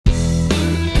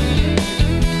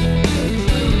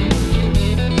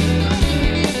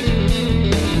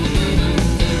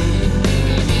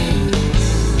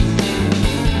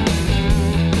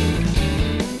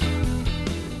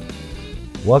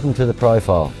Welcome to The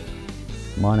Profile.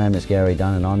 My name is Gary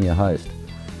Dunn and I'm your host.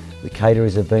 The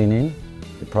caterers have been in,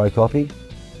 the ProCopy.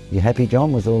 You happy,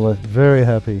 John, with all the... Very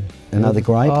happy. Another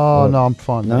grape? Oh, no, I'm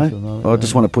fine. No? I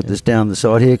just want to put this down the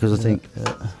side here because I think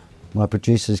my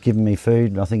producer's giving me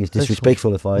food and I think it's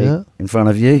disrespectful if I eat in front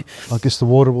of you. I guess the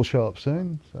water will show up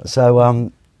soon.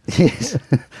 So yes,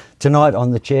 tonight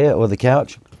on the chair or the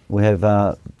couch, we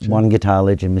have one guitar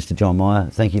legend, Mr. John Meyer.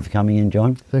 Thank you for coming in,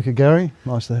 John. Thank you, Gary.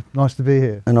 Nice to be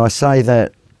here. And I say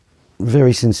that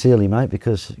very sincerely, mate,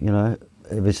 because, you know,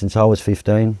 ever since I was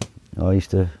 15, I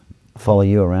used to follow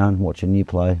you around, watching you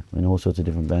play in all sorts of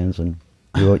different bands, and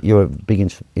you're a big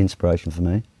inspiration for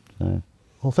me. So.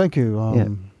 Well, thank you.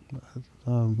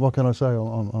 What can I say?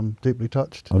 I'm deeply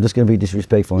touched. I'm just going to be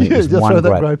disrespectful and eat just one throw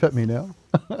grape. that grape at me now.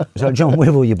 So, John,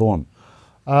 where were you born?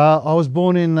 I was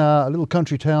born in a little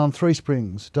country town, Three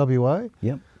Springs, WA,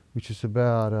 which is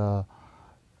about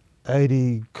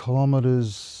 80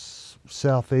 kilometres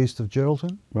southeast of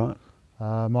Geraldton. Right.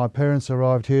 My parents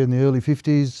arrived here in the early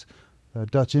 50s,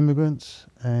 Dutch immigrants,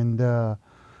 and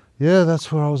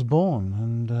that's where I was born.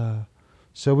 And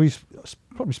so we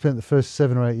probably spent the first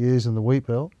 7 or 8 years in the wheat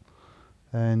belt.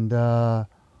 And my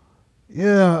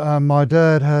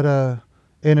dad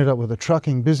ended up with a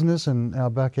trucking business, and our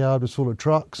backyard was full of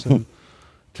trucks. And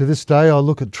to this day, I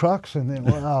look at trucks and then,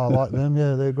 wow, I like them.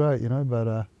 Yeah, they're great, you know.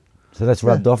 But so that's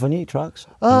rubbed off on you, trucks?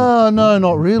 No,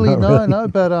 not really. No.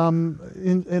 But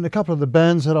in a couple of the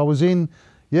bands that I was in,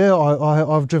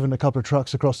 I've driven a couple of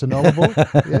trucks across the Nullarbor.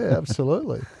 Yeah,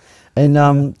 absolutely.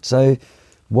 And so,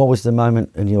 what was the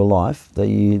moment in your life that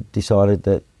you decided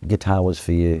that guitar was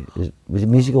for you? Was it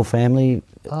musical family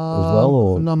as well,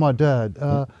 or no? My dad.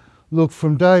 Look,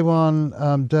 from day one,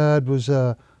 Dad was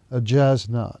a jazz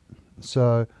nut.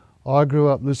 So I grew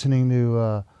up listening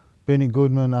to Benny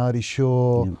Goodman, Artie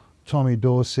Shaw, Tommy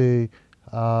Dorsey.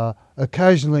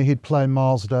 Occasionally he'd play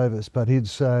Miles Davis, but he'd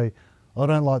say, I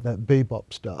don't like that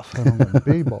bebop stuff. And I'm like,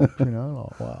 bebop, you know,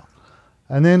 like, wow.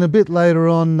 And then a bit later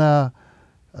on,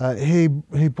 he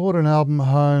brought an album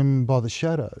home by the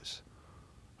Shadows.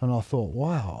 And I thought,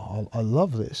 wow, I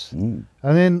love this. And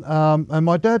then, and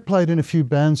my dad played in a few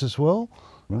bands as well,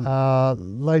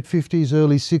 late 50s,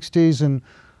 early 60s. And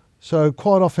so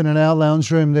quite often in our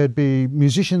lounge room, there'd be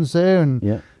musicians there.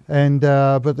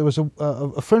 But there was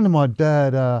a friend of my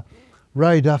dad,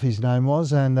 Ray Duff, his name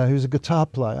was, and he was a guitar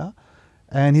player.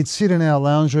 And he'd sit in our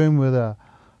lounge room with a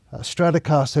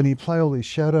Stratocaster and he'd play all these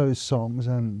Shadows songs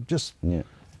and just...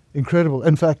 incredible.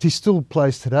 In fact, he still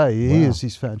plays today.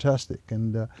 He's fantastic,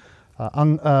 and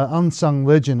unsung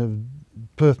legend of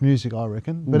Perth music, I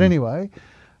reckon. But anyway,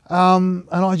 and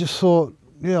I just thought,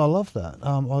 I love that.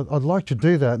 I'd like to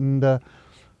do that. And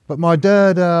but my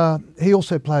dad, he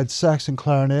also played sax and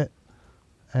clarinet,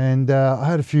 and I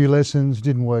had a few lessons,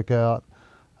 didn't work out.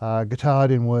 Guitar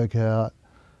didn't work out,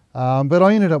 but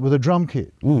I ended up with a drum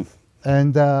kit,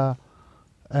 and so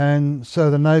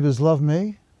the neighbours loved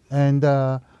me, and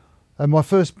my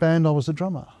first band, I was the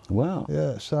drummer. Wow.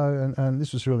 Yeah, so, and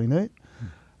this was really neat.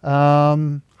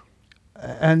 And,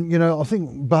 you know, I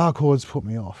think bar chords put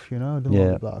me off, you know, I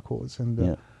didn't like bar chords.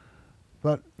 And,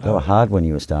 but they were hard when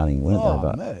you were starting, weren't they?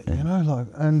 But, mate, you know, like,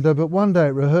 and, but one day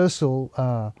at rehearsal,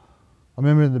 I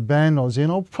remember in the band I was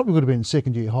in, I probably would have been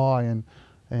second year high, and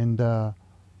the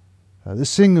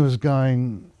singer was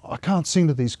going, I can't sing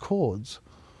to these chords.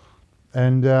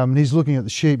 And he's looking at the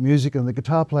sheet music, and the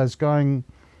guitar player's going,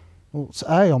 well, it's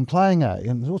A, I'm playing A,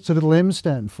 and what's the little M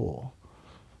stand for?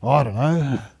 I don't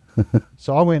know.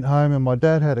 So I went home and my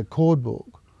dad had a chord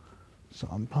book. So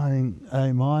I'm playing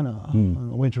A minor,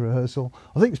 and I went to rehearsal.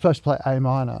 I think you're supposed to play A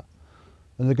minor.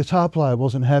 And the guitar player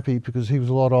wasn't happy because he was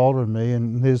a lot older than me,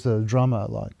 and there's the drummer,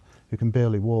 like, who can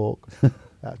barely walk,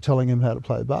 telling him how to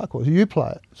play a bar chord. So you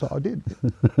play it. So I did.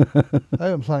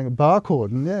 I'm playing a bar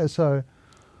chord, and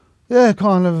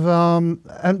kind of,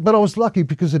 but I was lucky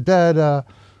because of Dad,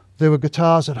 there were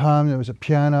guitars at home, there was a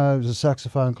piano, there was a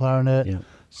saxophone, clarinet.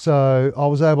 So I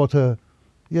was able to,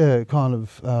 try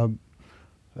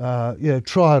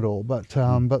it all.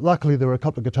 But luckily there were a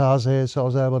couple of guitars there, so I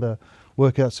was able to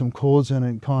work out some chords, and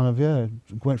it kind of,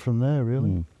 went from there,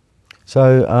 really.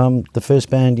 So the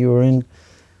first band you were in,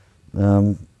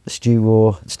 Stug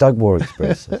War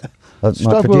Express.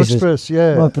 Stug War Express,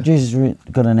 My producer's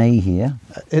got an E here.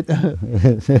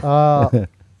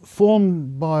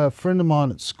 Formed by a friend of mine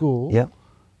at school,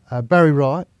 Barry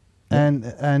Wright, and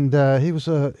he was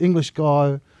an English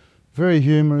guy, very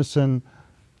humorous, and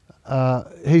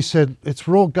he said, it's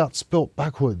raw gut spelt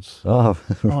backwards. Oh,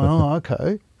 oh,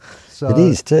 okay. So, it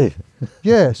is too.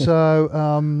 So,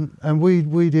 and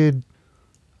we did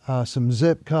some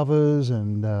Zepp covers,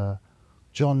 and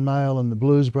John Meyer and the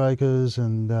Blues Breakers,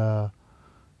 and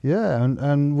yeah,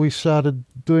 and we started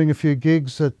doing a few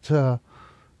gigs at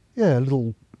yeah,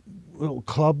 little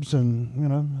clubs and, you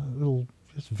know, little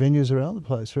just venues around the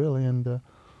place really, and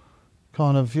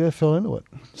kind of, yeah, fell into it.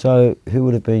 So who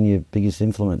would have been your biggest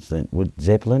influence then? Would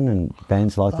Zeppelin and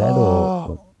bands like that,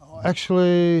 or?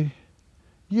 Actually,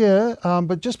 yeah,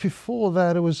 but just before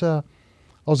that, it was I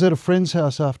was at a friend's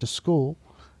house after school,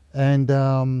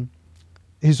 and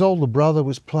his older brother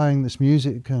was playing this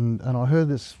music, and I heard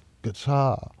this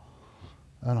guitar,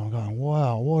 and I'm going,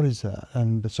 wow, what is that?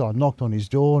 And so I knocked on his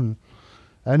door,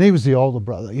 and he was the older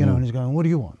brother, you know, and he's going, what do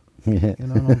you want? Yeah. You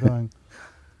know, and I'm going,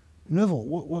 Neville,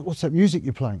 what's that music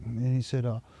you're playing? And he said,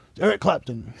 Eric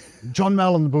Clapton, John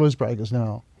Meyer and the Blues Breakers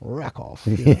now, rack off.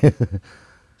 You know?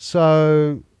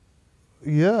 So,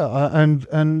 yeah,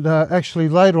 and actually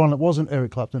later on it wasn't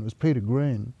Eric Clapton, it was Peter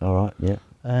Green. All right, yeah.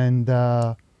 And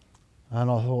I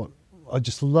thought, I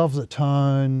just love the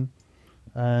tone,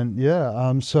 and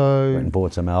yeah, so... Went and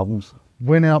bought some albums?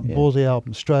 Went out and bought the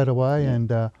album straight away,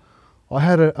 and I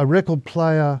had a record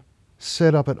player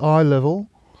set up at eye level,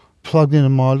 plugged into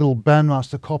my little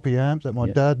Bandmaster copy amp that my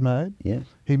dad made. Yeah.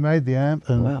 He made the amp,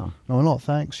 and wow. no, not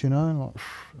thanks, you know, and like,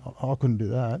 I couldn't do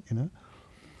that, you know.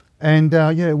 And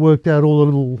yeah, it worked out all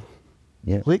the little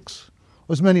licks,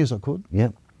 as many as I could.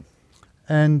 Yep.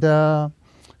 And then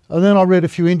I read a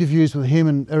few interviews with him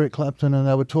and Eric Clapton, and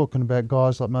they were talking about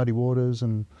guys like Muddy Waters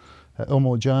and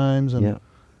Elmore James, and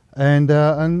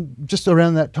just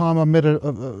around that time I met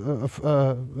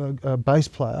a bass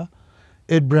player,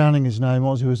 Ed Browning his name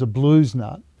was, who was a blues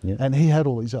nut, and he had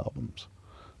all these albums.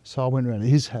 So I went around to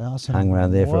his house and hung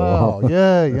around there for a while.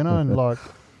 Yeah, you know, and like,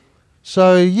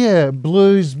 so yeah,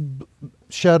 blues,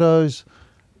 Shadows,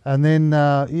 and then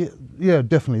yeah,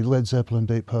 definitely Led Zeppelin,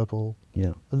 Deep Purple.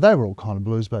 Yeah, they were all kind of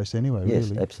blues based anyway. Yes,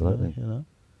 really, absolutely. You know.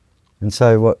 And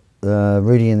so, what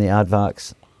Rudy and the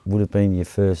Aardvarks would have been your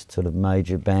first sort of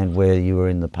major band where you were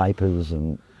in the papers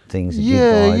and things.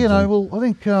 Yeah, you know. Well, I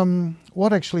think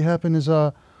what actually happened is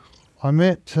I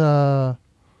met a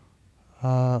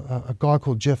guy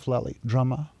called Jeff Lally,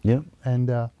 drummer. Yeah.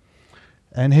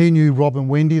 And he knew Rob and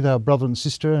Wendy. They were brother and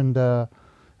sister, and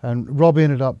Rob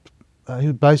ended up he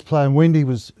was a bass player, and Wendy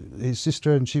was his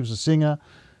sister, and she was a singer,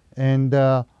 and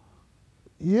yeah,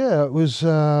 it was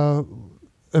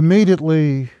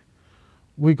immediately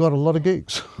we got a lot of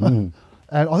gigs, and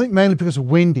I think mainly because of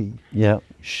Wendy. Yeah,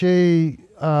 she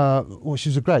well, she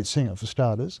was a great singer for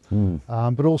starters,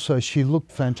 but also she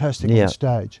looked fantastic on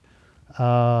stage.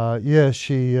 Yeah,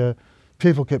 she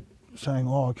people kept saying,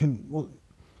 "Oh,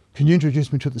 can you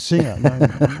introduce me to the singer?"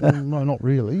 No, not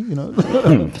really, you know.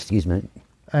 Excuse me.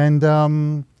 And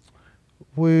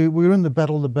we were in the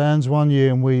Battle of the Bands one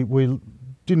year, and we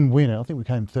didn't win it. I think we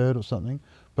came third or something,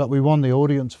 but we won the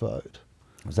audience vote.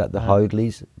 Was that the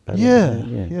Hoadleys? Yeah.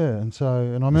 And so,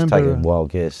 and I remember taking a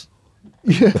wild guess.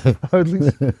 Yeah,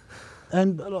 Hoadleys.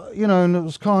 And you know, and it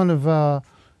was kind of,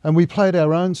 and we played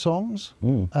our own songs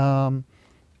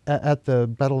at the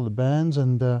Battle of the Bands,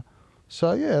 and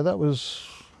so yeah, that was.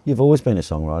 You've always been a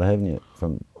songwriter, haven't you?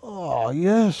 Oh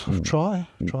yes, I've tried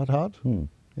hard, you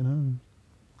know.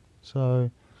 So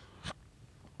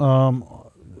I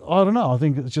don't know. I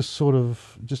think it's just sort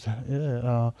of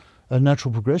a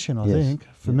natural progression. I think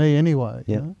for me anyway.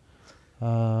 Yeah. You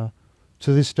know?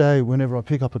 To this day, whenever I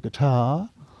pick up a guitar,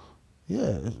 I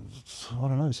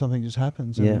don't know, something just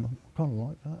happens, and I kind of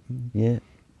like that.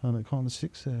 And it kind of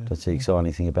sticks there. That's the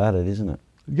exciting thing about it, isn't it?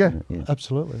 Yeah,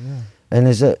 absolutely. Yeah. And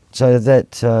is it so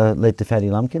that led to Fatty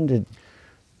Lumpkin?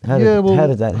 How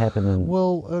did that happen?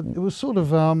 Well, it was sort of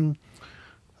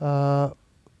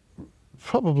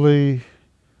probably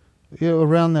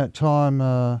around that time.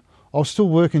 I was still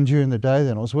working during the day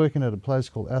then. I was working at a place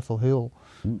called Athol Hill,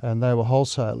 and they were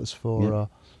wholesalers for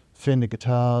Fender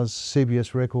guitars,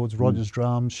 CBS records, Rogers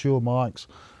drums, Shure mics,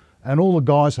 and all the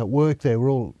guys that worked there were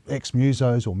all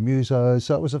ex-musos or musos.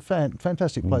 So it was a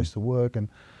fantastic place to work. And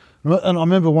I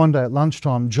remember one day at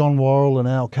lunchtime, John Worrell and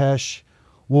Al Cash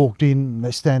walked in, and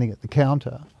they're standing at the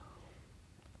counter,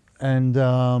 and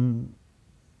you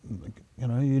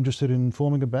know, "You interested in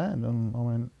forming a band?" And I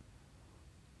went,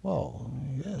 "Well,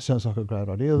 yeah, sounds like a great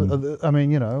idea." I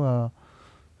mean, you know,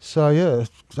 so yeah,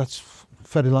 that's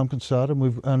Fatty Lumpkin started,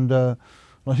 and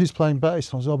he's playing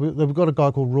bass. And I was like, "They've got a guy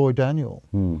called Roy Daniel,"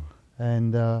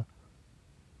 and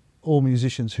all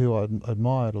musicians who I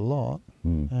admired a lot,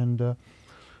 and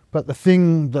but the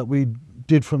thing that we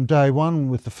did from day one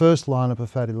with the first lineup of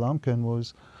Fatty Lumpkin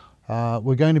was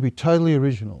we're going to be totally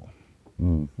original.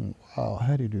 Wow,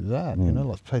 how do you do that? You know,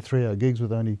 like play 3-hour gigs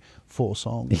with only 4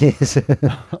 songs. Yes,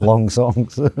 long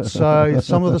songs. So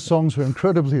some of the songs were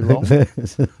incredibly long.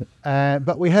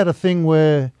 But we had a thing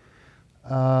where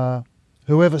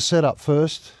whoever set up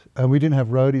first, and we didn't have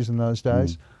roadies in those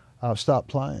days, start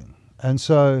playing. And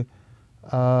so,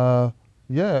 yeah,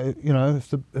 you know,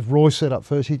 if Roy set up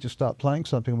first, he'd just start playing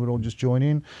something, we'd all just join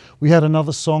in. We had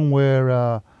another song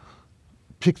where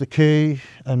pick the key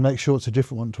and make sure it's a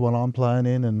different one to what I'm playing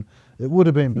in, and it would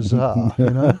have been bizarre, you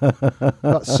know.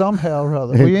 But somehow or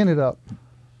other, we ended up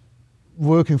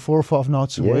working 4 or 5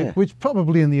 nights a week, which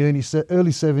probably in the early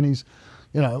 70s,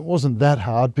 you know, it wasn't that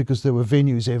hard because there were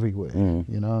venues everywhere,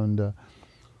 you know,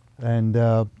 and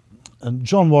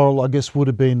John Worrell, I guess, would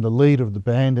have been the leader of the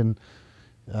band, and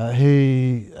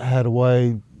he had a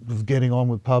way of getting on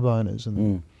with pub owners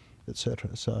and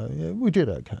etc. So yeah, we did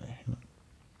okay, you know,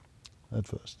 at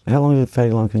first. How long did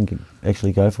Fatty Lumpkin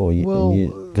actually go for? Well,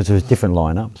 because there was different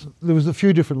lineups. There was a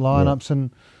few different lineups,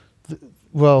 and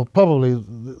well, probably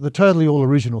the totally all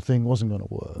original thing wasn't going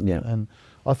to work. Yeah. And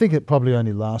I think it probably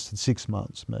only lasted 6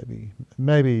 months, maybe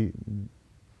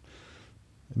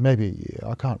a year.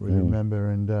 I can't really remember.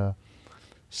 And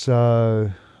so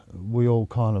we all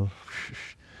kind of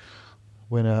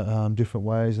went our different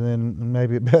ways, and then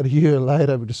maybe about a year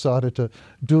later we decided to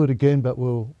do it again, but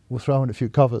we'll throw in a few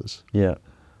covers. Yeah.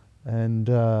 And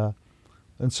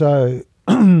so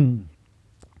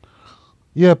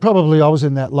yeah, probably I was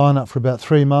in that lineup for about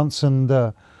 3 months, and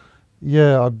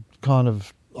yeah,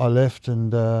 I left,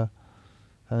 and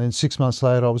then 6 months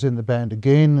later I was in the band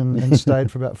again and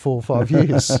stayed for about 4 or 5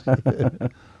 years. Yeah.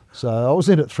 So I was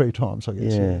in it 3 times, I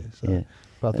guess. Yeah, So,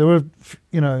 but there were,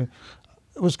 you know,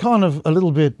 it was kind of a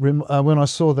little bit when I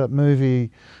saw that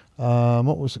movie,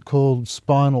 what was it called,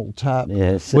 Spinal Tap,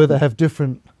 where they have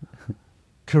different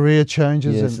career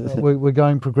changes, and we're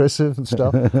going progressive and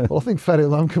stuff. Well, I think Fatty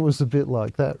Lumpkin was a bit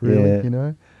like that, really, you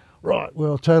know. Right,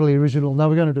 well, totally original. Now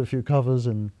we're going to do a few covers,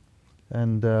 and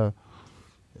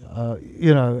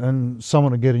you know, and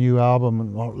someone would get a new album,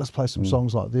 and let's play some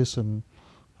songs like this. And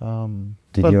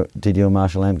did your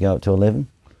Marshall amp go up to 11?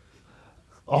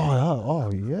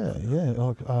 Oh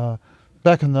yeah.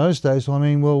 Back in those days, I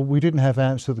mean, well, we didn't have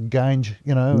amps with a gain,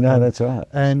 you know. No, that's right.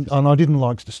 And I didn't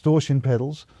like distortion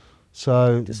pedals,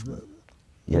 so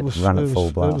it was run at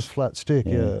full blast. It was flat stick,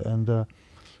 and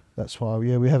that's why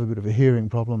we have a bit of a hearing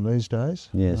problem these days.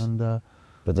 Yes. And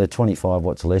but the 25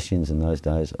 watt Celestians in those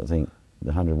days, I think the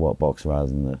 100 watt box rather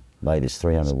than the latest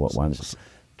 300 watt ones,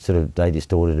 sort of they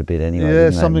distorted a bit anyway.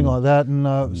 Yeah, something like that.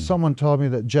 And someone told me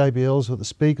that JBLs were the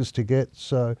speakers to get,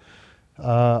 so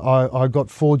I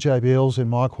got 4 JBLs in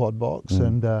my quad box,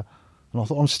 and I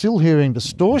thought, I'm still hearing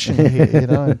distortion here, you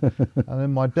know. And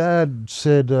then my dad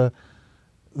said,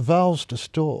 valves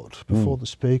distort before the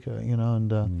speaker, you know.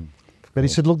 And but he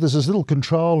said, look, there's this little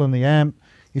control in the amp.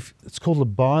 If it's called the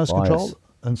bias control.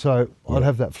 And so I'd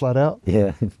have that flat out.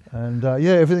 Yeah. And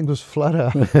yeah, everything was flat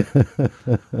out.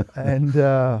 And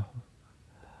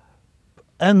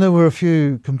there were a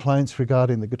few complaints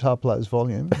regarding the guitar player's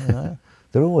volume, you know.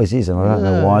 There always is, and I don't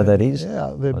know why that is.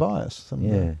 Yeah, they're biased.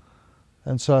 And,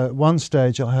 and so at one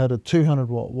stage I had a 200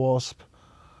 watt Wasp,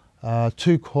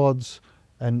 2 quads,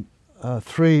 and 2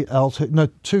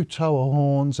 Toa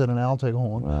horns and an Altec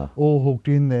horn, all hooked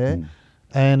in there.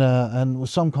 And with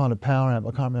some kind of power amp. I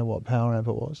can't remember what power amp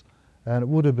it was, and it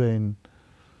would have been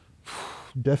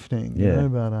deafening, you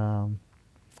know.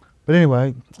 But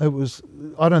anyway, it was.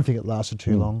 I don't think it lasted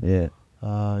too long. Yeah,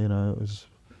 you know, it was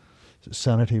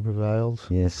sanity prevailed.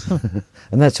 Yes,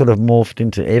 and that sort of morphed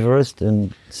into Everest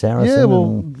and Saracen. Yeah,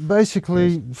 well,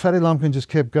 basically, Fatty Lumpkin just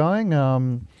kept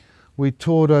going. We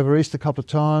toured over East a couple of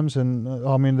times, and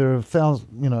I mean, there are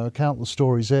countless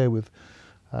stories there with.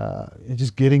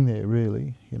 Just getting there,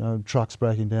 really, you know, trucks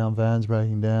breaking down, vans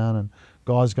breaking down, and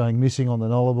guys going missing on the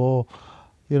Nullarbor,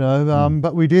 you know.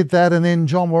 But we did that, and then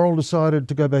John Worrell decided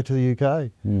to go back to the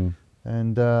UK,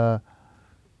 and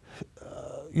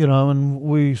you know,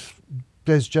 and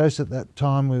Des Jose at that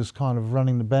time was kind of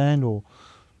running the band or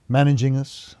managing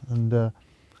us, and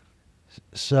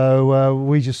so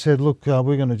we just said, look,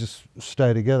 we're going to just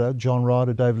stay together, John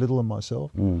Ryder, Dave Little, and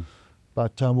myself,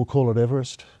 but we'll call it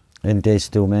Everest. And Des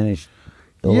still managed?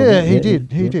 Yeah, he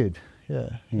did. He did.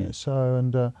 Yeah. So,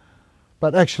 and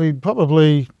but actually,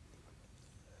 probably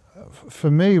for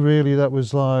me, really, that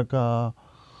was like a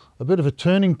bit of a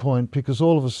turning point, because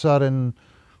all of a sudden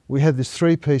we had this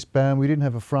 3-piece band. We didn't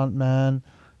have a front man.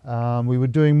 We were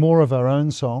doing more of our own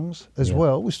songs as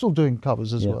well. We're still doing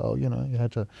covers as well. You know, you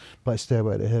had to play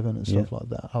Stairway to Heaven and stuff like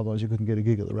that. Otherwise, you couldn't get a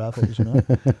gig at the raffles. You know,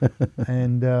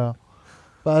 and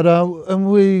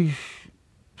we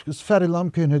because Fatty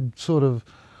Lumpkin had sort of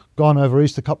gone over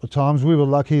east a couple of times. We were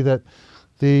lucky that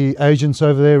the agents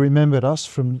over there remembered us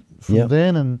from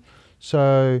then, and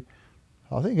so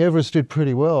I think Everest did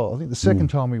pretty well. I think the second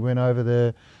time we went over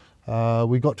there,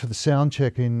 we got to the sound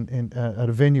check at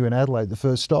a venue in Adelaide, the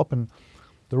first stop, and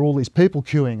there were all these people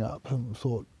queuing up, and we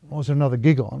thought, was there another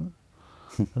gig on?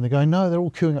 And they're going, no, they're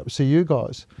all queuing up to see you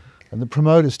guys. And the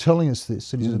promoter's telling us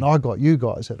this, and he said, I got you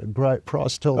guys at a great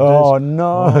price. Oh,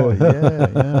 no. Oh,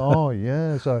 yeah. Oh,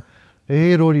 yeah. So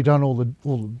he had already done all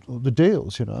the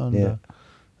deals, you know,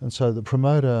 and so the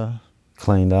promoter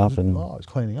cleaned up and was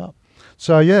cleaning up.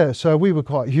 So so we were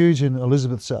quite huge in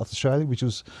Elizabeth, South Australia, which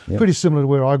was pretty similar to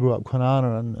where I grew up,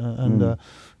 Kwinana,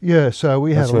 and so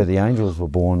we had. That's where the Angels were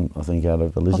born, I think, out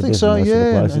of Elizabeth. I think so,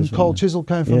 and and Cole Chisel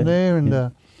came from there,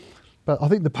 and but I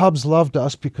think the pubs loved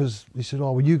us because they said,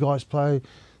 "Oh, when you guys play,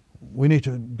 we need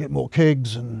to get more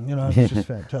kegs," and you know, it's just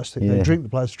fantastic. They drink the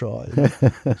place dry.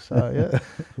 So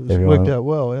it worked out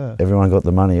well. Yeah, everyone got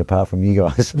the money apart from you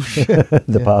guys.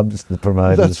 The pubs, the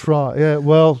promoters. That's right. Yeah,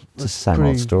 well, it's the same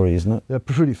old story, isn't it? Yeah,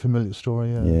 pretty familiar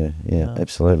story. Yeah,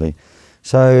 absolutely.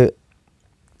 So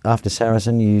after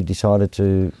Saracen, you decided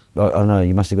to. I know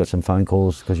you must have got some phone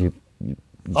calls because you.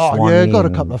 Swanees got a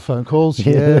couple of phone calls.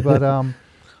 But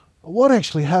what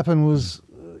actually happened was,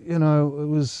 you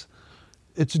know,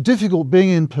 it's difficult being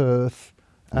in Perth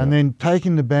and then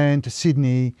taking the band to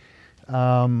Sydney.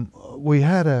 We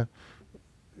had a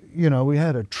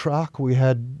truck, we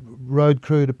had road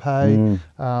crew to pay, you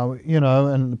know,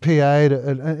 and the PA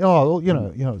you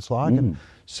know what it's like. And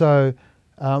so,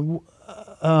 and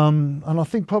I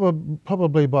think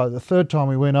probably by the third time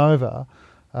we went over,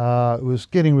 it was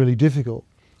getting really difficult.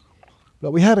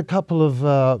 But we had a couple of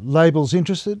labels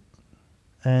interested,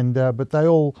 and but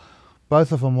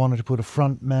both of them wanted to put a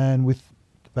front man with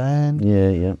the band.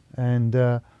 And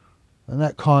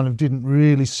that kind of didn't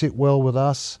really sit well with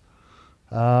us.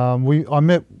 I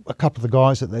met a couple of the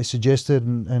guys that they suggested,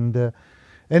 and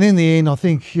in the end, I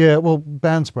think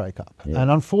bands break up, and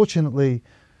unfortunately,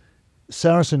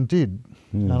 Saracen did,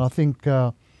 and I think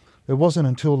it wasn't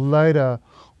until later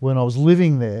when I was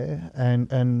living there, and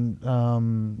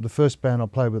the first band I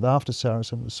played with after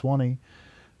Saracen was Swanees,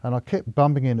 and I kept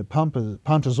bumping into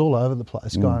punters all over the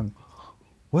place, going,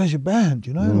 "Where's your band?"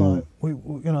 You know, like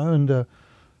you know, and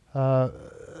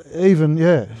even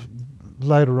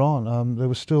later on, there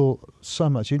was still so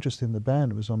much interest in the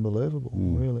band. It was unbelievable,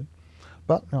 really.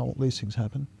 But you know, these things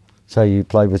happen. So you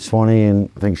played with Swanees and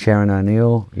I think Sharon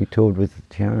O'Neill. You toured with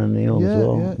Sharon O'Neill as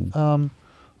well. Yeah.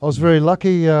 I was very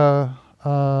lucky. That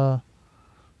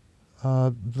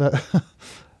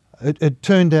it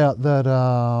turned out that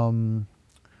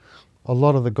a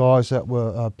lot of the guys that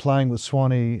were playing with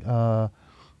Swanees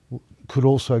could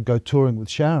also go touring with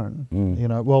Sharon. You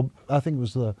know, well, I think it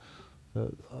was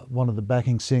one of the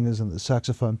backing singers and the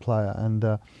saxophone player, and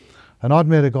I'd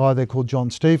met a guy there called John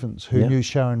Stevens who knew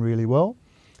Sharon really well,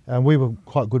 and we were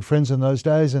quite good friends in those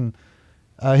days, and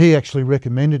he actually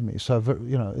recommended me. So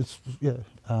you know,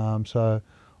 so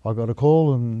I got a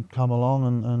call and come along,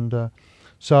 and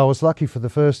so I was lucky for the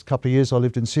first couple of years I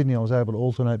lived in Sydney. I was able to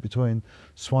alternate between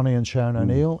Swanees and Sharon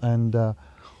O'Neill, and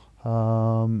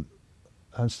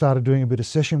started doing a bit of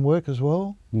session work as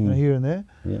well, you know, here and there.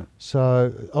 Yeah.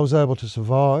 So I was able to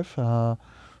survive,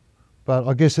 but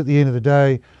I guess at the end of the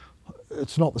day,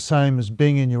 it's not the same as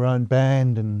being in your own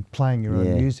band and playing your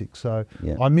own music. So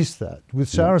I missed that. With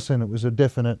Saracen, it was a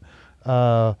definite.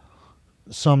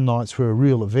 Some nights were a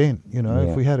real event, you know.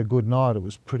 If we had a good night, it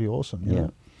was pretty awesome.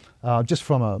 You know? Just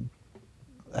from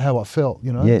how I felt,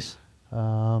 you know. Yes.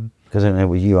 Because it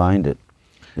was you owned it.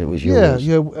 It was yours.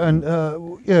 And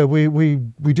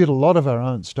we did a lot of our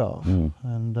own stuff,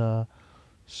 and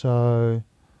so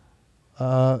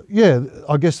I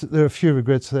guess there are a few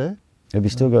regrets there. Have you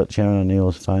still got Sharon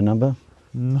O'Neill's phone number?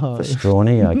 No. For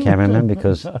Strawny, I can't remember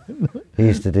because he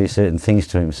used to do certain things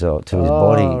to himself, to his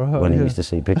body, when he used to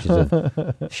see pictures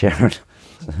of Sharon.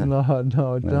 No, I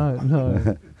don't.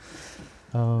 No.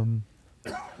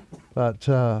 But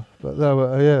they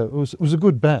were, it was a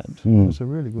good band. It was a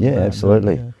really good band. Yeah,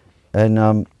 absolutely. Yeah.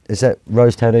 And is that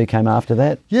Rose Tattoo came after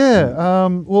that? Yeah.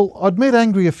 Well, I'd met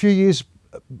Angry a few years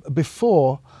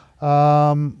before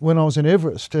when I was in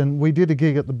Everest, and we did a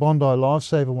gig at the Bondi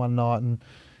Lifesaver one night, and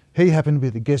he happened to be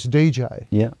the guest DJ.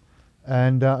 Yeah.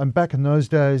 And back in those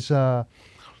days,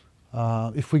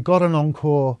 if we got an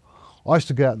encore, I used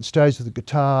to go out and stage with the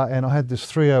guitar, and I had this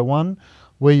 301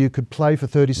 where you could play for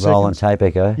 30 seconds. Roll and tape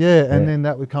echo. Yeah, and then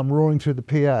that would come roaring through the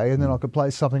PA, and then I could play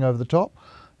something over the top.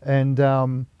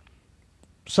 And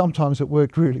sometimes it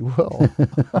worked really well.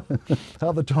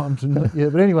 Other times, but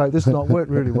anyway, this night worked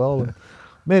really well. And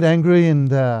met Angry,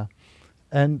 and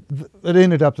it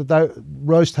ended up that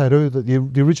Rose Tattoo,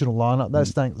 the original lineup, they're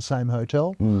staying at the same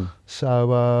hotel.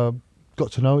 So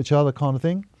got to know each other, kind of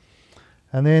thing.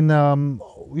 And then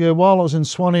while I was in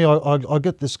Swanee, I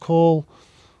get this call,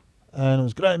 and it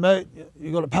was, "G'day mate,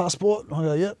 you got a passport?" I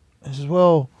go, "Yep." He says,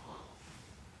 "Well,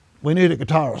 we need a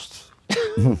guitarist."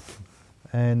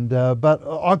 And but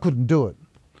I couldn't do it,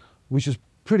 which is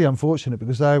pretty unfortunate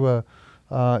because they were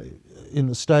in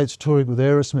the States touring with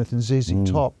Aerosmith and ZZ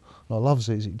Top. I love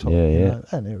ZZ Top, you know,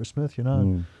 and Aerosmith, you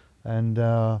know. And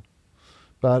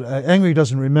but Angry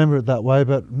doesn't remember it that way,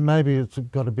 but maybe it's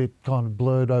got a bit kind of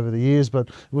blurred over the years, but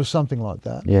it was something like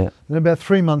that. Yeah. And about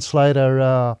 3 months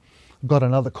later, got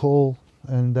another call,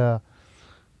 and I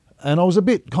was a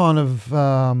bit kind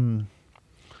of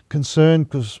concerned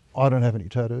because I don't have any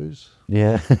tattoos.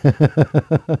 Yeah.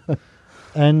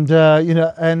 And you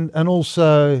know, and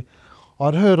also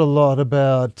I'd heard a lot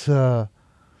about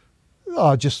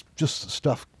just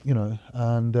stuff, you know.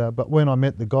 And but when I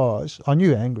met the guys, I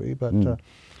knew Angry, but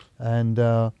and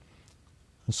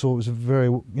so it was a very,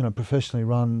 you know, professionally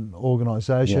run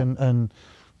organisation. And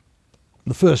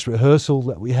the first rehearsal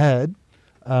that we had,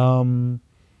 it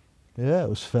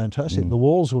was fantastic. The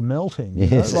walls were melting, you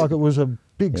know, like it was a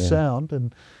big sound.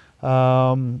 And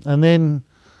then,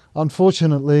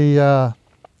 unfortunately, there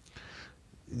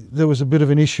was a bit of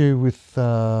an issue with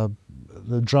the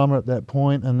drummer at that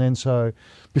point, and then so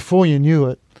before you knew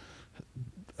it,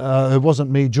 it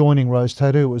wasn't me joining Rose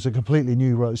Tattoo; it was a completely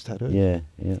new Rose Tattoo. Yeah,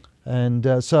 yeah.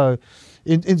 And so,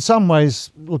 in some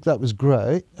ways, look, that was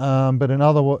great, but in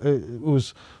other it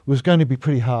was going to be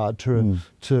pretty hard to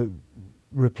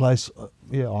replace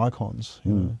icons.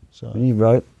 You know, so. And you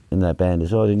wrote in that band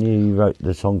as well, didn't you? You wrote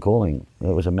the song "Calling."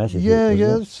 That was a massive hit,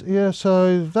 wasn't it? Yeah.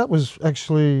 So that was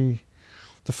actually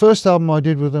the first album I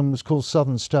did with them was called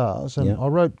Southern Stars, and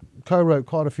I co-wrote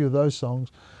quite a few of those songs.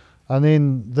 And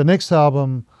then the next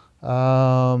album,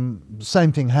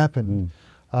 same thing happened,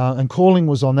 and Calling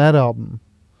was on that album,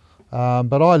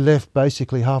 but I left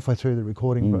basically halfway through the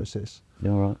recording process.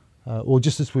 Yeah, all right. Or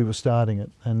just as we were starting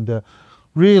it, and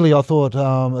really I thought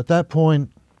at that point,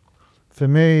 for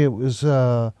me it was,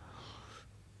 look,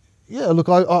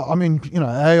 I mean, you know,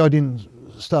 I didn't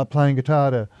start playing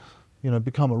guitar to, you know,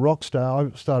 become a rock star. I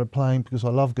started playing because I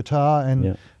love guitar,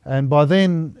 and by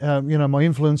then, you know, my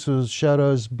influences,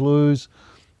 Shadows, blues,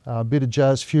 a bit of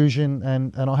jazz fusion,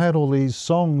 and I had all these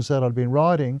songs that I'd been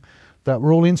writing that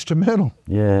were all instrumental.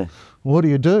 Yeah. What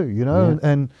do, you know?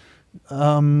 And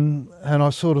I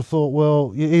sort of thought,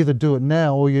 well, you either do it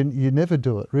now or you never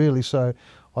do it, really. So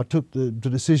I took the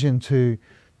decision to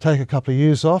take a couple of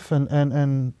years off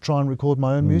and try and record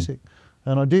my own music,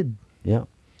 and I did. Yeah.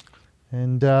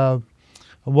 And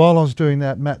while I was doing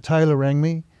that, Matt Taylor rang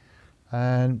me,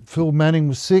 and Phil Manning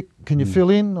was sick. "Can you fill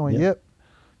in?" I went, "Yep."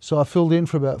 So I filled in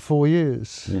for about 4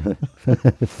 years.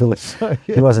 Phil,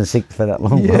 he wasn't sick for that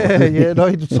long. No,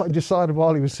 he decided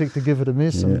while he was sick to give it a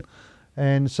miss.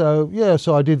 And so,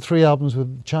 so I did 3 albums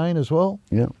with Chain as well.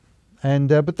 Yeah. And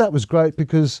but that was great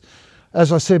because,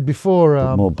 as I said before,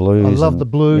 more blues. I love the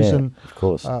blues. And of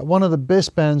course. One of the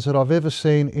best bands that I've ever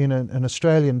seen in an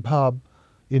Australian pub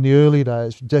in the early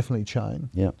days, definitely Chain.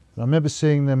 Yeah. I remember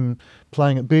seeing them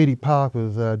playing at Beatty Park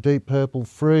with Deep Purple,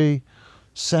 Free,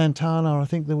 Santana, I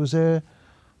think there was there,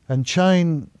 and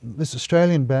Chain, this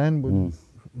Australian band, was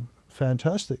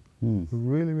fantastic,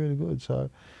 really, really good. So,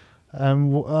 there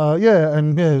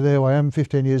I am.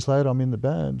 15 years later, I'm in the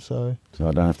band. So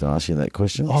I don't have to ask you that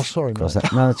question. Oh, sorry, no,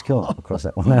 that's cool. I'll cross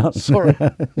that one out. Sorry.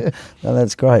 No,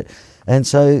 that's great. And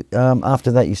so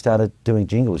after that, you started doing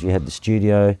jingles. You had the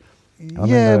studio.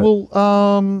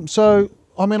 So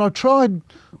I mean, I tried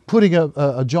putting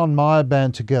a John Meyer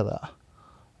band together,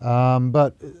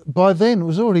 but by then it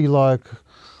was already like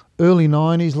early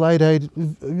 90s, late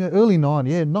 80s, early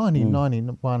 90s,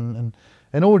 91,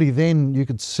 and already then you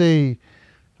could see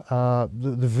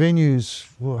the venues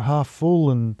were half full,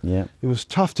 and it was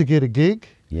tough to get a gig.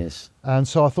 Yes. And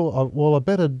so I thought, well, I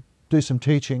better do some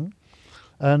teaching.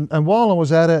 And while I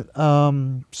was at it,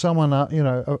 someone,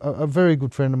 a very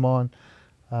good friend of mine,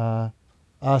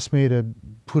 asked me to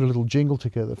put a little jingle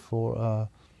together for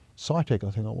SciTech,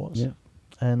 I think it was. Yeah.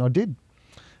 And I did.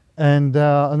 And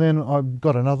then I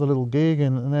got another little gig,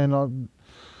 and then I,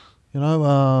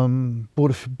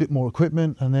 bought a bit more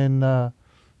equipment, and then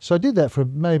so I did that for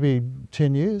maybe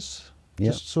 10 years.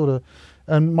 Yep. Just sort of,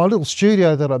 and my little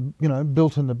studio that I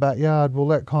built in the backyard. Well,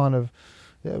 that kind of,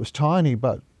 it was tiny,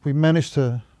 but we managed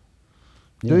to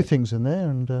do things in there,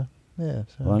 and So.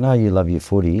 Well, I know you love your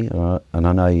footy, and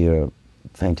I know you're a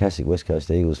fantastic West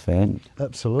Coast Eagles fan.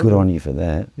 Absolutely. Good on you for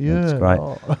that. Yeah. That's great.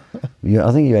 Oh.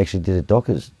 I think you actually did a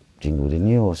Dockers jingle, didn't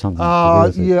you, or something?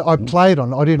 Yeah, I played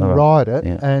on it. I didn't write it,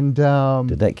 and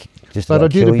did that just? But I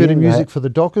did a bit of music for the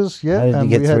Dockers. Yeah, how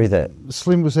did you get through that?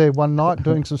 Slim was there one night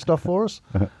doing some stuff for us.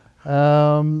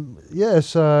 Yeah,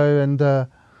 so and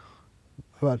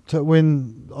but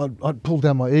when I'd pull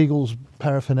down my Eagles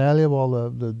paraphernalia while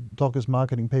the Dockers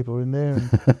marketing people were in there,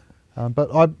 and,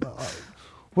 but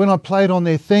when I played on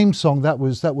their theme song, that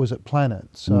was at Planet.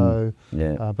 So,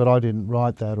 but I didn't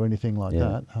write that or anything like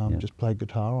that. Just played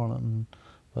guitar on it,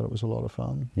 but it was a lot of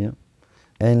fun. Yeah.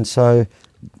 And so,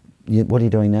 what are you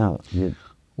doing now?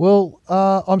 Well,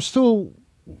 I'm still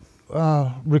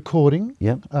recording.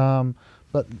 Yeah.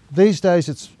 But these days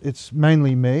it's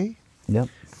mainly me. Yep.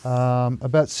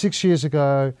 About 6 years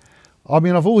ago, I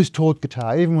mean, I've always taught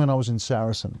guitar, even when I was in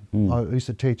Saracen. I used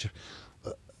to teach.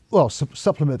 Well,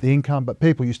 supplement the income, but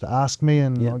people used to ask me,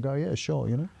 and I go, yeah, sure,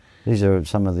 you know. These are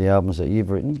some of the albums that you've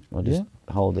written. I'll just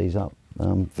hold these up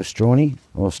for Strawny,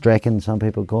 or Strachan, some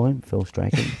people call him, Phil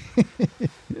Strachan.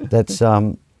 That's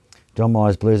John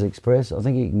Meyer's Blues Express. I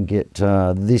think you can get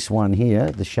this one here,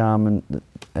 the Shaman,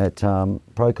 at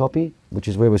ProCopy, which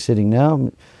is where we're sitting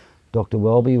now. Dr.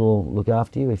 Welby will look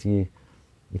after you if you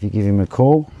give him a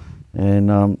call.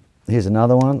 And here's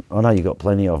another one. I know you've got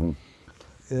plenty of them.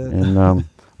 Yeah. And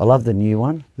I love the new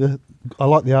one. I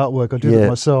like the artwork. I did it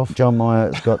myself. John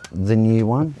Meyer's got the new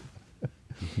one.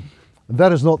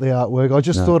 That is not the artwork. I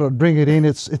just thought I'd bring it in.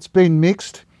 It's been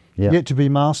mixed, yet to be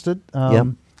mastered.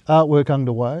 Artwork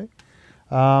underway.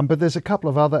 But there's a couple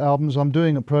of other albums. I'm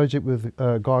doing a project with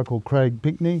a guy called Craig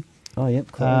Pinkney. Oh,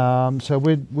 yep. Cool. So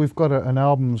we've got an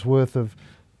album's worth of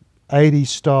 80s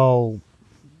style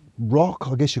rock,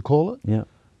 I guess you call it. Yeah.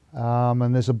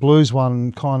 And there's a blues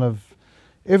one, kind of.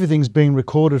 Everything's been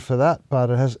recorded for that,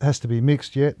 but it has to be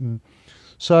mixed yet. And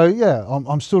so yeah,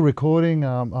 I'm still recording.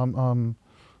 I'm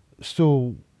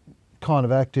still kind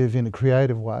of active in a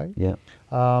creative way. Yeah.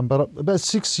 But about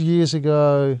 6 years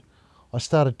ago, I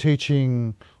started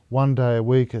teaching 1 day a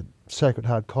week at Sacred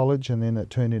Heart College, and then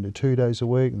it turned into 2 days a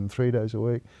week and 3 days a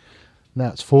week. Now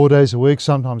it's 4 days a week.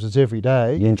 Sometimes it's every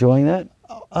day. You enjoying that?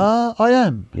 I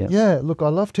am. Yep. Yeah. Look, I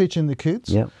love teaching the kids.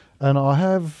 Yeah. And I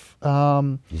have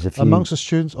amongst the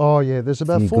students. Oh yeah, there's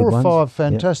about 4 or 5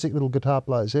 fantastic little guitar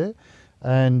players there,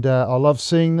 and I love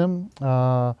seeing them.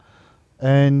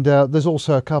 And there's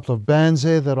also a couple of bands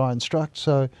there that I instruct.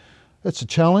 So it's a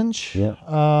challenge. Yeah.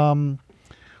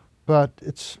 But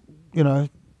it's, you know,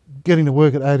 getting to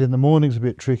work at 8 in the morning is a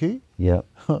bit tricky. Yeah.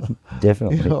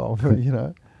 Definitely. You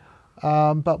know.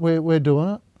 But we're doing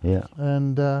it. Yeah.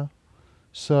 And.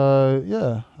 So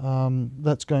yeah,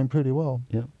 that's going pretty well.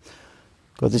 Yeah,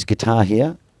 got this guitar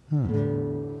here,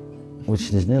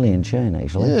 which is nearly in tune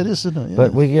actually. Yeah, it is, isn't it? Yeah.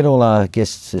 But we get all our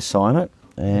guests to sign it,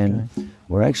 and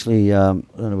we're actually I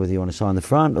don't know whether you want to sign the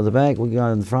front or the back. We'll go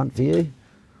in the front for you.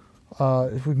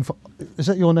 If we can, is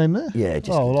that your name there? Yeah,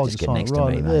 just, I'll just get sign next it to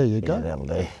right me, mate. There you go. That'll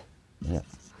do. Yeah.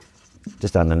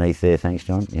 Just underneath there, thanks,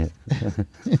 John. Yeah.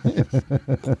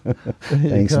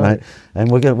 Thanks, mate. And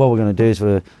what we're going to do is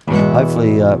we're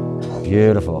hopefully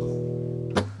beautiful.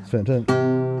 Fantastic.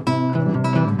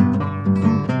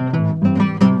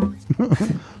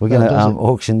 We're going to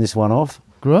auction this one off.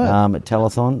 Great. At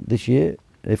Telethon this year,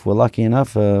 if we're lucky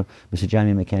enough. Mr.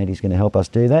 Jamie McCandy is going to help us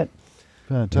do that.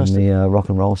 Fantastic. In the rock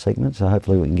and roll segment. So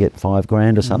hopefully we can get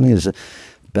 $5,000 or something. There's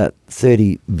about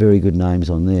 30 very good names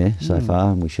on there so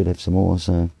far, and we should have some more.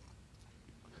 So,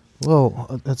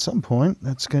 well, at some point,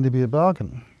 that's going to be a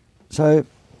bargain. So,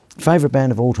 favourite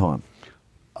band of all time?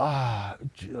 I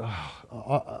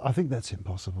think that's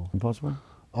impossible. Impossible?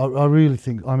 I really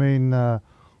think. I mean,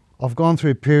 I've gone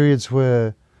through periods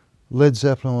where Led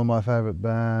Zeppelin were my favourite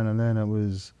band, and then it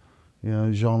was, you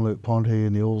know, Jean-Luc Ponty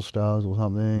and the All Stars or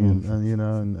something, and you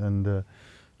know, and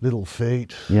Little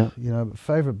Feat, you know, but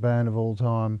favourite band of all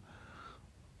time.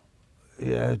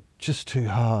 Yeah, just too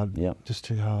hard. Yeah, just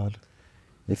too hard.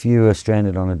 If you were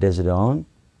stranded on a desert island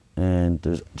and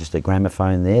there's just a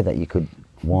gramophone there that you could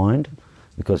wind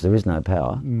because there is no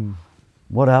power,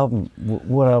 what album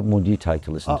would you take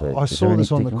to listen to? I saw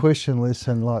this on the question list,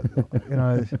 and like, you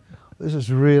know, this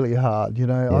is really hard. You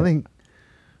know, I think.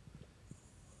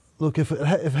 Look, if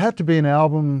it had to be an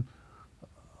album.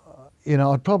 You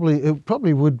know, it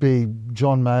probably would be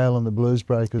John Meyer and the Blues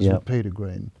Breakers with Peter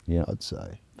Green. Yeah, I'd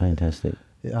say. Fantastic.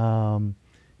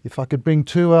 If I could bring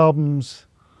 2 albums,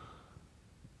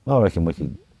 I reckon we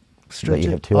could stretch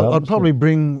it. Have 2 albums. I'd probably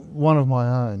bring one of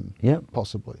my own. Yeah,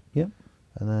 possibly. Yeah,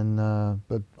 and then,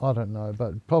 but I don't know.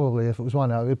 But probably if it was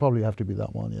one album, it'd probably have to be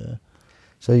that one. Yeah.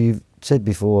 So you've said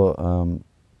before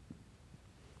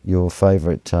your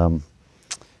favourite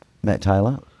Matt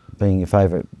Taylor being your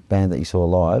favourite band that you saw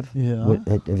live. Yeah.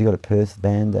 Have you got a Perth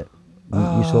band that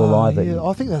you saw live? Yeah,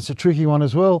 I think that's a tricky one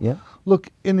as well. Yeah. Look,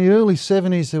 in the early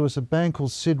 70s, there was a band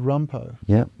called Sid Rumpo.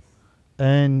 Yeah.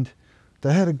 And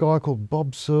they had a guy called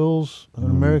Bob Searles, an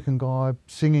American guy,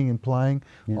 singing and playing.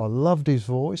 Yeah. I loved his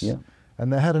voice. Yeah.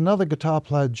 And they had another guitar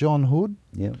player, John Hood.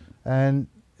 Yeah. And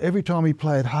every time he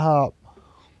played harp,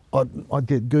 I'd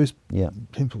get goose Yeah.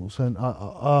 pimples. And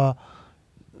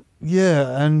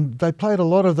yeah, and they played a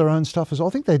lot of their own stuff as well.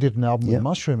 I think they did an album Yeah. with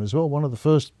Mushroom as well, one of the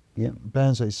first Yeah.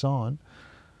 bands they signed.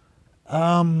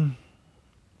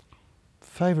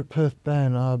 Favourite Perth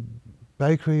band,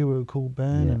 Bakery were a cool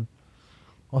band, Yeah. and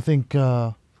I think,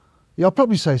 yeah, I'll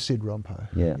probably say Sid Rumpo.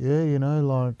 Yeah. Yeah, you know,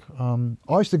 like,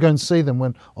 I used to go and see them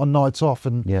when on nights off,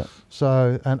 and Yeah.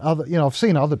 so, and other, you know, I've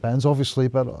seen other bands obviously,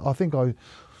 but I think I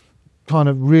kind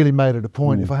of really made it a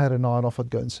point, if I had a night off,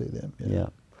 I'd go and see them. Yeah.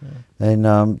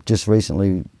 And just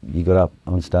recently you got up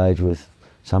on stage with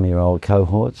some of your old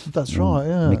cohorts. That's right,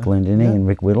 yeah. Mick Glendinning and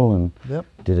Rick Whittle, and Yep,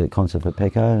 did a concert for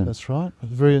Pecco. that's right. A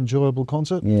very enjoyable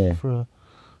concert. Yeah. For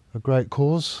a great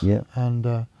cause. Yeah.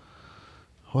 And,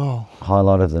 well,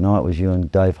 Highlight of the night was you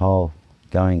and Dave Hole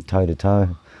going toe to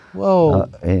toe well,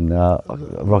 in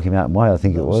Rocky Mountain Way, I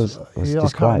think it was. It was yeah, I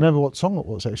just can't great. remember what song it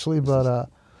was actually, but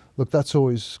look, that's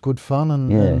always good fun,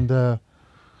 and, Yeah.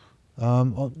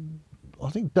 I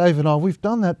think Dave and I, we've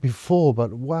done that before,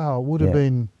 but wow, it would have Yeah.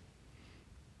 been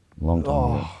Long time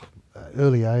ago.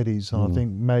 early 80s, and I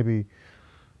think maybe,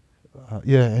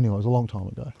 yeah, anyway, it was a long time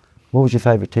ago. What was your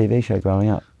favourite TV show growing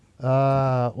up?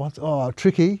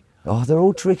 Tricky. Oh, they're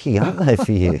all tricky, aren't they,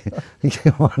 for you?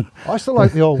 Come on. I still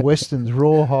like the old westerns,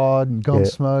 Rawhide and Yeah.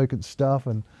 Gunsmoke and stuff,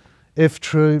 and F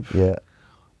Troop. Yeah.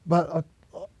 But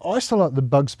I still like the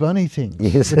Bugs Bunny things,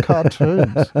 Yes. the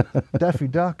cartoons, Daffy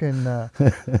Duck and yeah,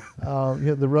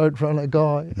 the Roadrunner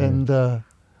guy and the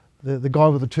guy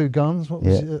with the two guns. What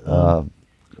was it?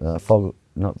 Fog,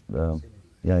 not,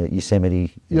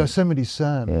 Yosemite. Yosemite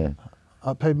Sam. Yeah.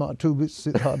 I paid my 2 bits to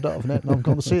sit hard off net, and I'm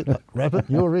going to see it. Rabbit,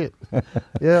 you're it.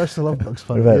 Yeah, I still love Bugs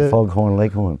What Bunny. about yeah. Foghorn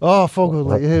Leghorn? Oh,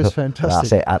 Foghorn, yeah, it's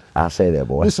fantastic. I say that,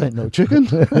 boy. This ain't no chicken.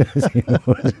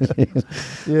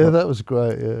 Yeah, that was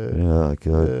great. Yeah. Oh,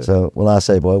 good. Yeah. So, well, I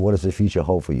say, boy, what does the future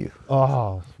hold for you?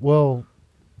 Oh, well,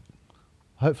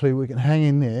 hopefully we can hang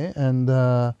in there and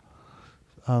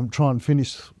try and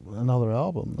finish another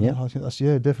album. Yeah. I think that's,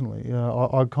 yeah, definitely. You know,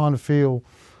 I kind of feel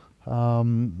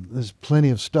there's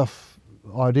plenty of stuff,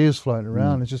 ideas floating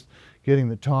around. It's just getting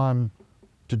the time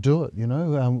to do it, you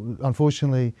know.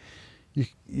 Unfortunately,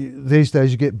 these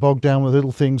days you get bogged down with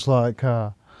little things like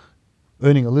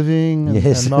earning a living and,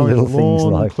 Yes, and mowing the little things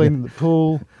lawn like, and cleaning the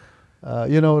pool.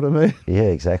 You know what I mean? Yeah,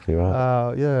 exactly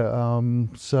right.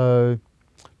 So,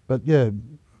 but yeah,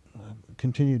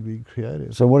 continue to be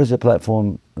creative. So what is the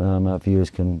platform our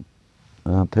viewers can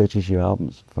purchase your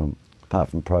albums from, apart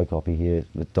from ProCopy here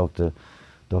with Dr.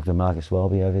 Marcus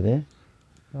Welby over there?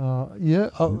 Say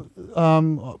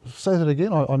that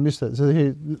again, I missed that. So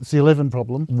here, it's the 11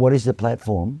 problem. What is the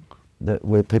platform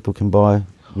where people can buy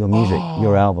your music,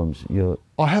 your albums, your...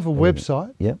 I have a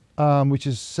website, Yep. which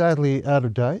is sadly out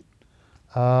of date.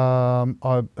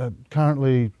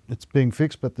 Currently it's being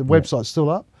fixed, but the website's still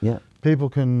up. Yeah. People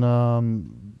can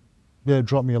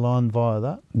drop me a line via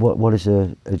that. What is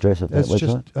the address of that It's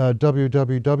website? just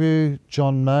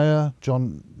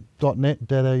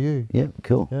www.johnmeyer.net.au. Yeah,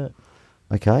 cool. Yeah.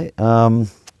 Okay.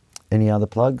 Any other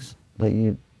plugs that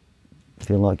you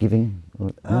feel like giving?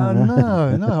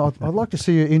 No. I'd like to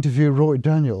see you interview Roy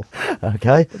Daniel.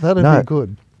 Okay. That'd be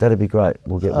good. That'd be great.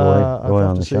 We'll get Roy I'd on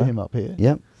love the to see show. him up here.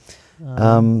 Yep.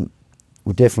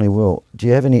 We definitely will. Do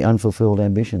you have any unfulfilled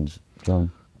ambitions,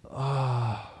 John?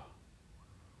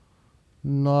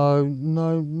 No,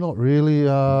 not really.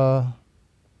 Not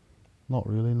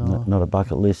really, no. Not a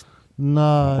bucket list No,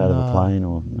 out of a plane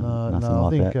or nothing I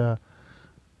like think, that?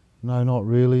 no, not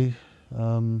really.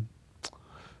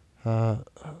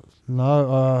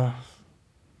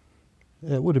 Yeah,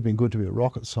 it would have been good to be a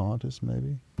rocket scientist,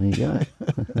 maybe. There you go.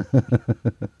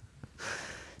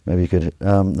 Maybe you could.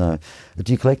 No.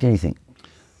 Do you collect anything?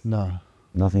 No.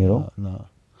 Nothing at all? No.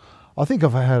 I think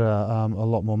if I had a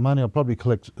lot more money, I'd probably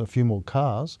collect a few more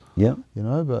cars. Yeah. You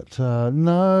know, but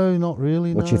no, not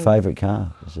really. What's no. your favourite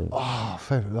car?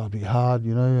 Favourite, that'd be hard,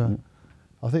 you know.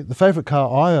 I think the favourite car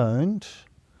I owned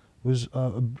was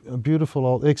a beautiful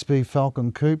old XB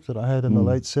Falcon Coupe that I had in the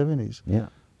late 70s. Yeah.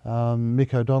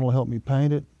 Mick O'Donnell helped me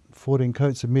paint it, 14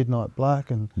 coats of midnight black,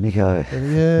 and Nico.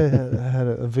 had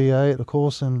a V8, of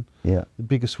course, and Yeah. the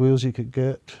biggest wheels you could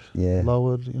get, Yeah.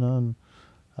 lowered, you know, and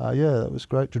Yeah, that was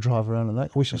great to drive around in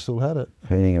that. I wish I still had it.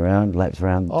 Hooning around, laps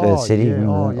around Perth City, yeah, and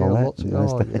all that. lots of, in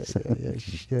those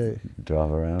days. yeah.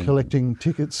 Drive around. Collecting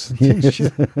tickets and things, yeah,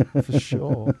 for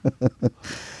sure.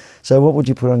 So what would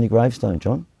you put on your gravestone,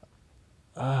 John?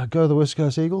 Go the West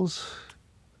Coast Eagles.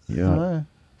 You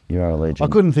are a legend. I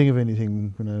couldn't think of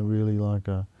anything, really like...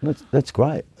 That's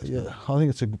great. Yeah, I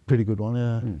think it's a pretty good one,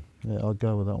 yeah. Yeah, I'd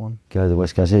go with that one. Go the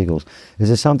West Coast Eagles. Is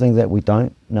there something that we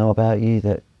don't know about you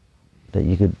that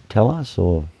you could tell us,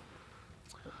 or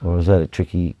is that a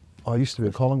tricky... I used to be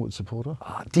a Collingwood supporter.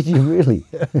 Oh, did you really?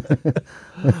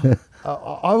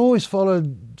 I've always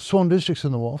followed Swan Districts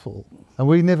in the Waffle, and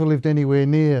we never lived anywhere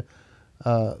near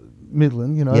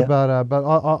Midland, but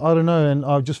I don't know, and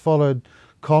I've just followed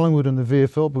Collingwood and the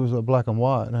VFL because they're black and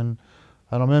white, and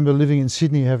I remember living in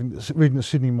Sydney, reading the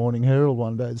Sydney Morning Herald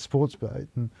one day, the sports page,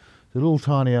 and the little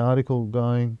tiny article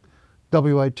going,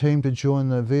 WA team to join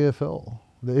the VFL,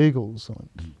 the Eagles,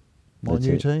 my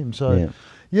new team. So,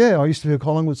 yeah, I used to be a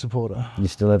Collingwood supporter. You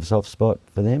still have a soft spot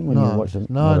for them when you watch them?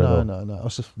 No. I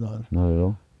was just, no. Not at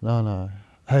all? No.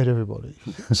 Hate everybody.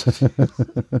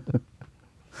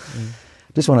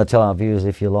 Just want to tell our viewers,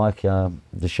 if you like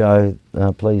the show,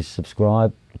 please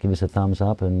subscribe, give us a thumbs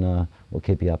up, and we'll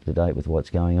keep you up to date with what's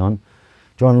going on.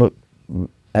 John, look,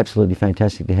 absolutely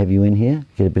fantastic to have you in here,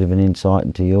 get a bit of an insight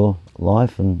into your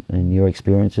life and your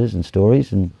experiences and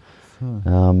stories, and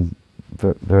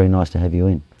very nice to have you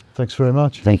in. Thanks very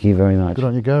much. Thank you very much. Good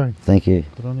on you, Gary. Thank you.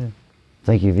 Good on you.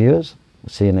 Thank you, viewers.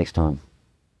 We'll see you next time.